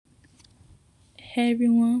Hey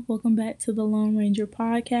everyone, welcome back to the Lone Ranger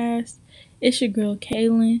podcast. It's your girl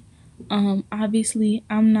Kaylin. Obviously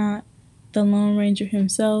I'm not the Lone Ranger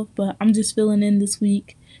himself, but I'm just filling in this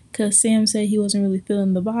week because Sam said he wasn't really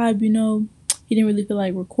feeling the vibe, He didn't really feel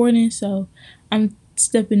like recording, so I'm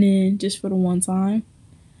stepping in just for the one time.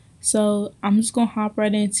 So I'm just gonna hop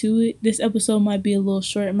right into it. This episode might be a little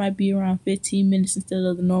short, it might be around 15 minutes instead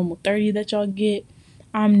of the normal 30 that y'all get.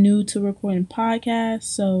 I'm new to recording podcasts,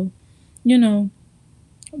 so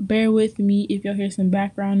bear with me if y'all hear some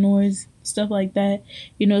background noise, stuff like that.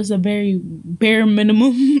 It's a very bare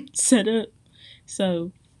minimum setup.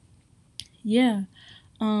 So yeah.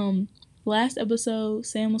 Last episode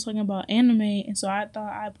Sam was talking about anime, and so I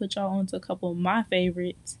thought I'd put y'all onto a couple of my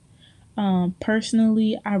favorites.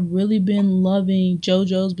 Personally, I've really been loving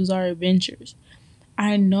JoJo's Bizarre Adventures.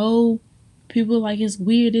 I know people like it's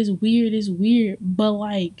weird, but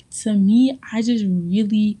like to me, I just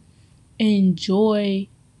really enjoy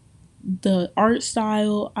the art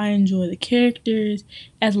style. I enjoy the characters.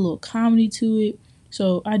 Adds a little comedy to it.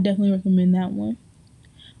 So I definitely recommend that one.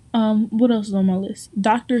 What else is on my list?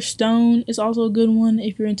 Dr. Stone is also a good one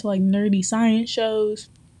if you're into like nerdy science shows.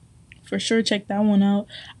 For sure, check that one out.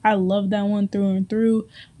 I love that one through and through.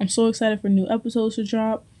 I'm so excited for new episodes to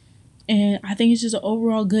drop, and I think it's just an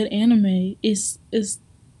overall good anime. It's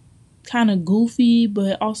kind of goofy,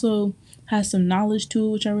 but also has some knowledge to it,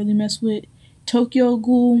 which I really mess with. Tokyo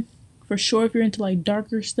Ghoul, for sure, if you're into like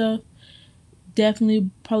darker stuff, definitely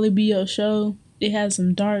probably be your show. It has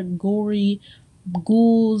some dark, gory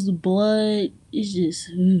ghouls, blood. It's just,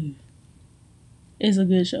 it's a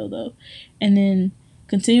good show though. And then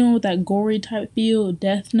continuing with that gory type feel,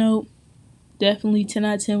 Death Note, definitely 10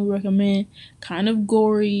 out of 10 we recommend. Kind of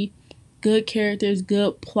gory, good characters,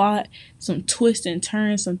 good plot, some twists and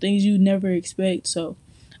turns, some things you never expect. So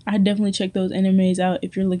I definitely check those animes out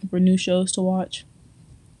if you're looking for new shows to watch.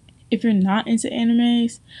 If you're not into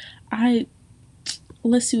animes,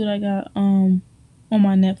 let's see what I got on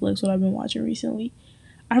my Netflix, what I've been watching recently.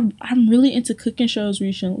 I'm really into cooking shows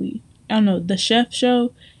recently. I don't know, The Chef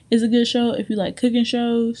Show is a good show if you like cooking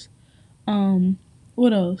shows.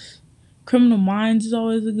 What else? Criminal Minds is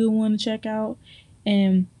always a good one to check out.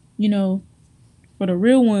 And, for the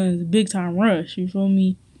real ones, Big Time Rush, you feel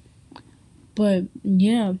me? But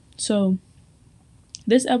yeah, so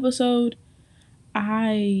this episode,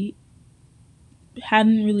 I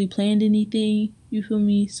hadn't really planned anything, you feel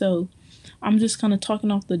me? So I'm just kind of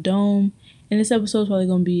talking off the dome, and this episode's probably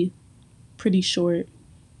gonna be pretty short.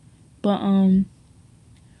 But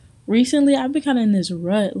recently I've been kind of in this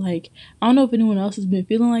rut. Like, I don't know if anyone else has been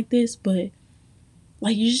feeling like this, but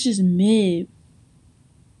like you're just mid.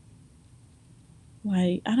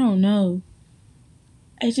 Like, I don't know.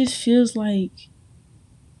 It just feels like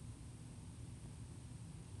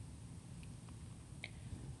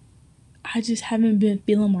I just haven't been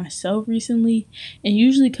feeling myself recently. And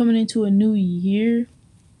usually coming into a new year,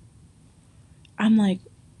 I'm like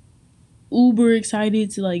uber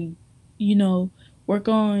excited to like, work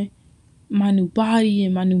on my new body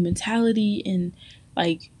and my new mentality and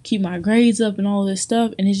like keep my grades up and all this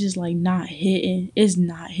stuff. And it's just like not hitting. It's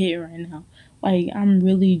not hitting right now. Like, I'm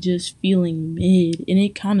really just feeling mid, and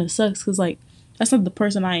it kind of sucks because like that's not the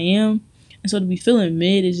person I am. And so to be feeling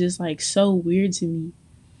mid is just like so weird to me.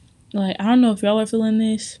 Like, I don't know if y'all are feeling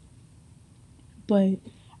this, but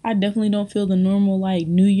I definitely don't feel the normal like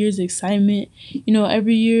New Year's excitement.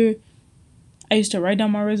 Every year I used to write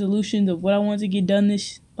down my resolutions of what I wanted to get done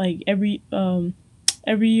this like every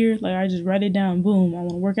year. Like, I just write it down. Boom, I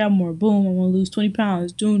want to work out more. Boom, I want to lose 20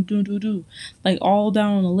 pounds. Do. Like, all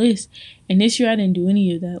down on the list. And this year I didn't do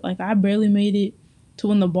any of that. Like, I barely made it to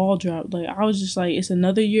when the ball dropped. Like, I was just like, it's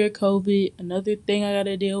another year of COVID, another thing I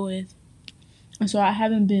gotta deal with. And so I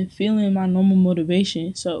haven't been feeling my normal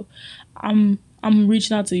motivation. So I'm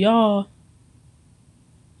reaching out to y'all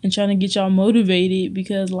and trying to get y'all motivated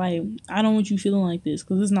because like I don't want you feeling like this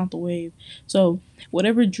because it's not the wave. So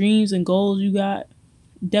whatever dreams and goals you got,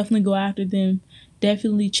 definitely go after them.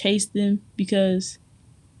 Definitely chase them because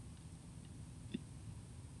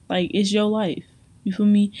like it's your life. You feel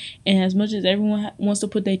me? And as much as everyone wants to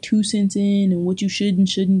put their 2 cents in and what you should and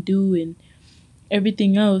shouldn't do and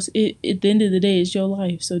everything else, it at the end of the day, it's your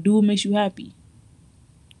life. So do what makes you happy.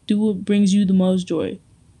 Do what brings you the most joy.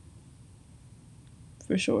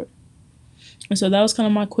 For sure. And so that was kind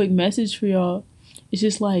of my quick message for y'all. It's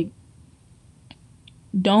just like,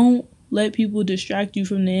 don't let people distract you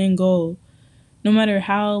from the end goal. No matter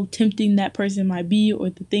how tempting that person might be or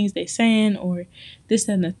the things they saying or this,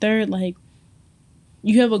 that, and the third, like,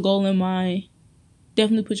 you have a goal in mind.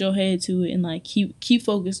 Definitely put your head to it and like keep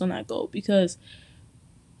focused on that goal because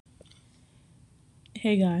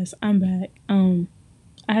Hey guys, I'm back. I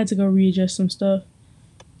had to go readjust some stuff,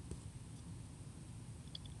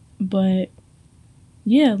 but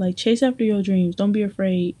yeah, like chase after your dreams. Don't be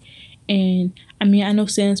afraid. And I mean, I know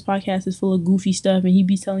Sam's podcast is full of goofy stuff, and he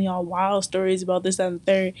be telling y'all wild stories about this, that, and the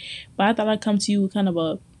third. But I thought I'd come to you with kind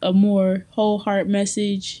of a more whole heart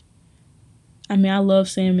message. I mean, I love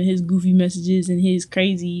Sam and his goofy messages and his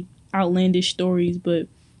crazy, outlandish stories, but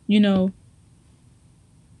you know,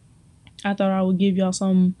 I thought I would give y'all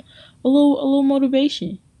some a little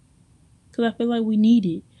motivation because I feel like we need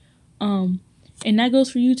it. Um, and that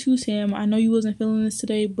goes for you too, Sam. I know you wasn't feeling this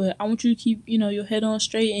today, but I want you to keep, your head on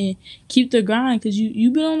straight and keep the grind because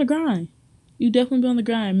you've been on the grind. You definitely been on the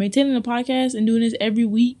grind. Maintaining the podcast and doing this every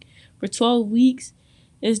week for 12 weeks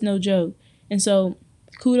is no joke. And so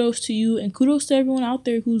kudos to you and kudos to everyone out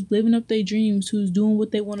there who's living up their dreams, who's doing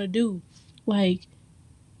what they want to do. Like,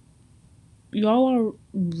 y'all are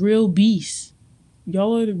real beasts.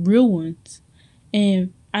 Y'all are the real ones.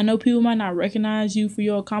 And I know people might not recognize you for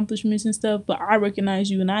your accomplishments and stuff, but I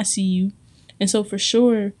recognize you and I see you. And so for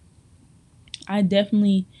sure, I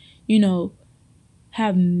definitely, you know,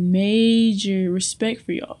 have major respect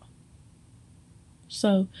for y'all.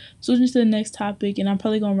 So switching to the next topic, and I'm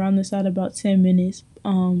probably gonna round this out about 10 minutes.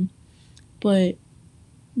 But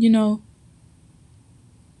you know,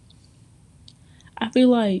 I feel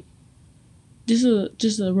like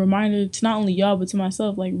just a reminder to not only y'all but to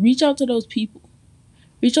myself, like reach out to those people.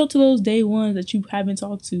 Reach out to those day ones that you haven't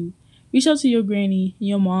talked to. Reach out to your granny,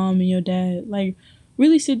 your mom, and your dad. Like,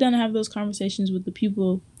 really sit down and have those conversations with the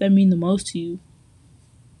people that mean the most to you.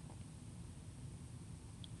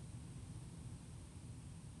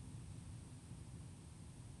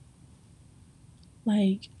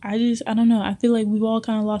 Like, I don't know. I feel like we've all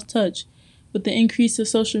kind of lost touch with the increase of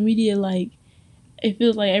social media. Like, it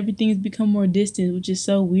feels like everything's become more distant, which is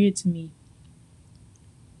so weird to me.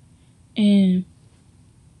 And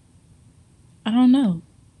I don't know.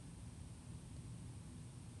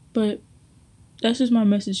 But that's just my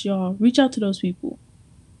message, y'all. Reach out to those people.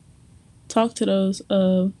 Talk to those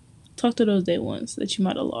day ones that you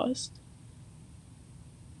might have lost.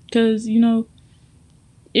 Cause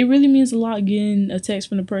it really means a lot getting a text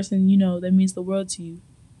from the person that means the world to you,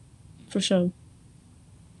 for sure.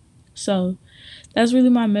 So that's really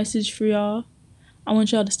my message for y'all. I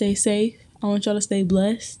want y'all to stay safe. I want y'all to stay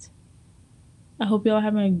blessed. I hope y'all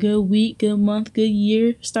having a good week, good month, good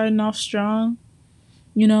year, starting off strong.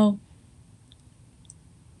 You know,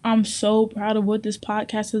 I'm so proud of what this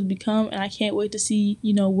podcast has become, and I can't wait to see,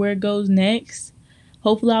 where it goes next.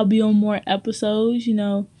 Hopefully, I'll be on more episodes.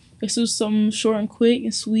 This was something short and quick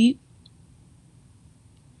and sweet.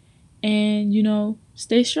 And,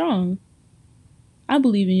 stay strong. I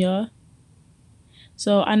believe in y'all.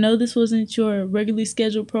 So I know this wasn't your regularly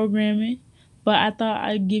scheduled programming, but I thought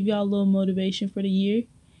I'd give y'all a little motivation for the year.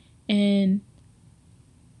 And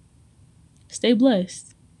stay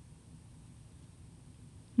blessed.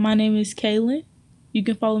 My name is Kaylin. You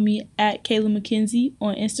can follow me at Kaylin McKenzie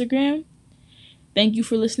on Instagram. Thank you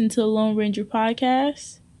for listening to the Lone Ranger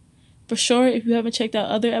podcast. For sure, if you haven't checked out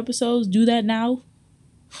other episodes, do that now.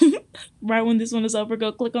 Right when this one is over,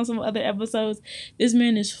 go click on some other episodes. This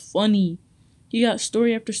man is funny. He got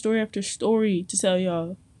story after story after story to tell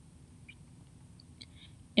y'all.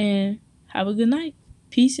 And have a good night.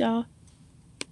 Peace, y'all.